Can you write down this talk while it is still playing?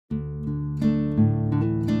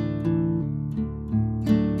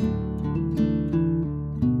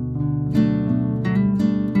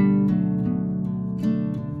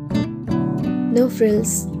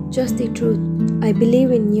frills, just the truth. I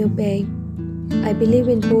believe in you, babe. I believe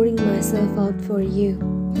in pouring myself out for you,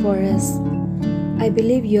 for us. I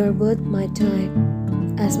believe you're worth my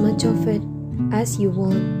time, as much of it as you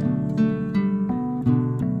want.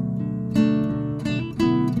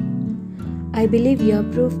 I believe you're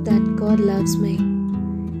proof that God loves me,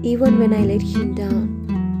 even when I let Him down.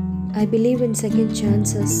 I believe in second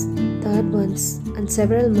chances, third ones, and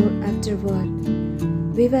several more afterward.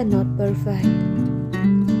 We were not perfect.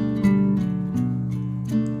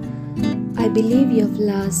 I believe your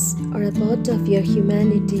flaws are a part of your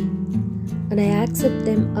humanity, and I accept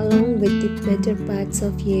them along with the better parts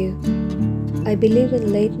of you. I believe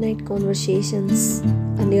in late night conversations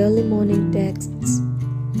and early morning texts.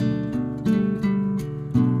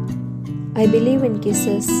 I believe in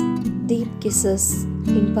kisses, deep kisses,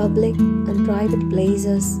 in public and private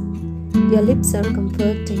places. Your lips are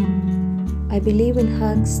comforting. I believe in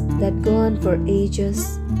hugs that go on for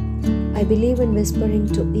ages. I believe in whispering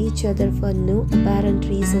to each other for no apparent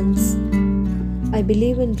reasons. I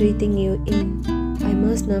believe in breathing you in. I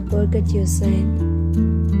must not forget your sign.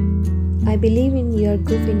 I believe in your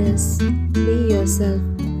goofiness. Be yourself.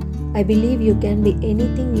 I believe you can be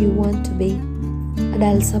anything you want to be, and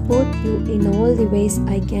I'll support you in all the ways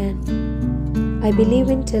I can. I believe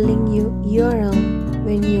in telling you you're wrong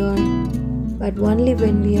when you are, but only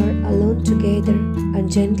when we are alone together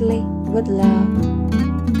and gently with love.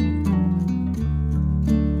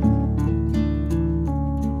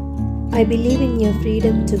 I believe in your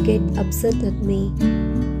freedom to get upset at me.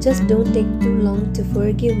 Just don't take too long to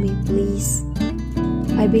forgive me, please.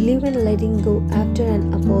 I believe in letting go after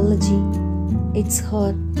an apology. It's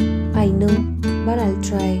hard, I know, but I'll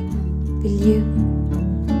try. Will you?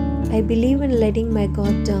 I believe in letting my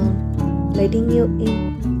guard down, letting you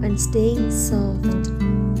in, and staying soft.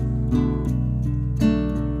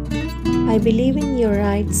 I believe in your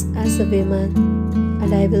rights as a woman,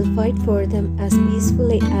 and I will fight for them as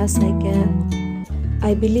peacefully as I can.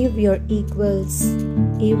 I believe you're equals,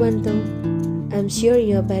 even though I'm sure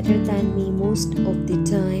you're better than me most of the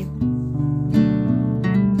time.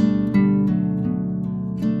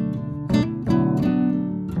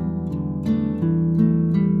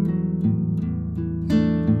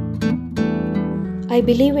 I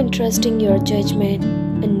believe in trusting your judgment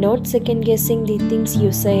and not second guessing the things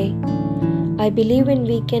you say. I believe in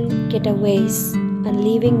weekend getaways and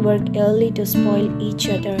leaving work early to spoil each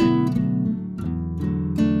other.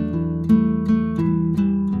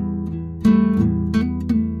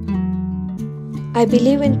 I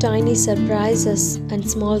believe in tiny surprises and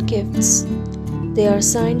small gifts. They are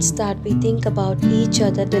signs that we think about each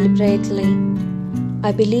other deliberately.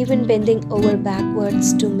 I believe in bending over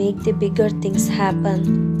backwards to make the bigger things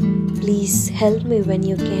happen. Please help me when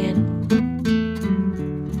you can.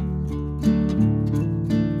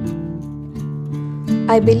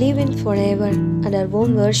 I believe in forever and our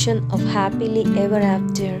own version of happily ever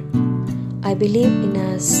after. I believe in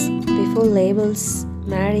us before labels,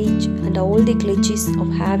 marriage, and all the glitches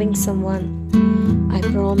of having someone. I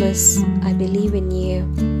promise I believe in you.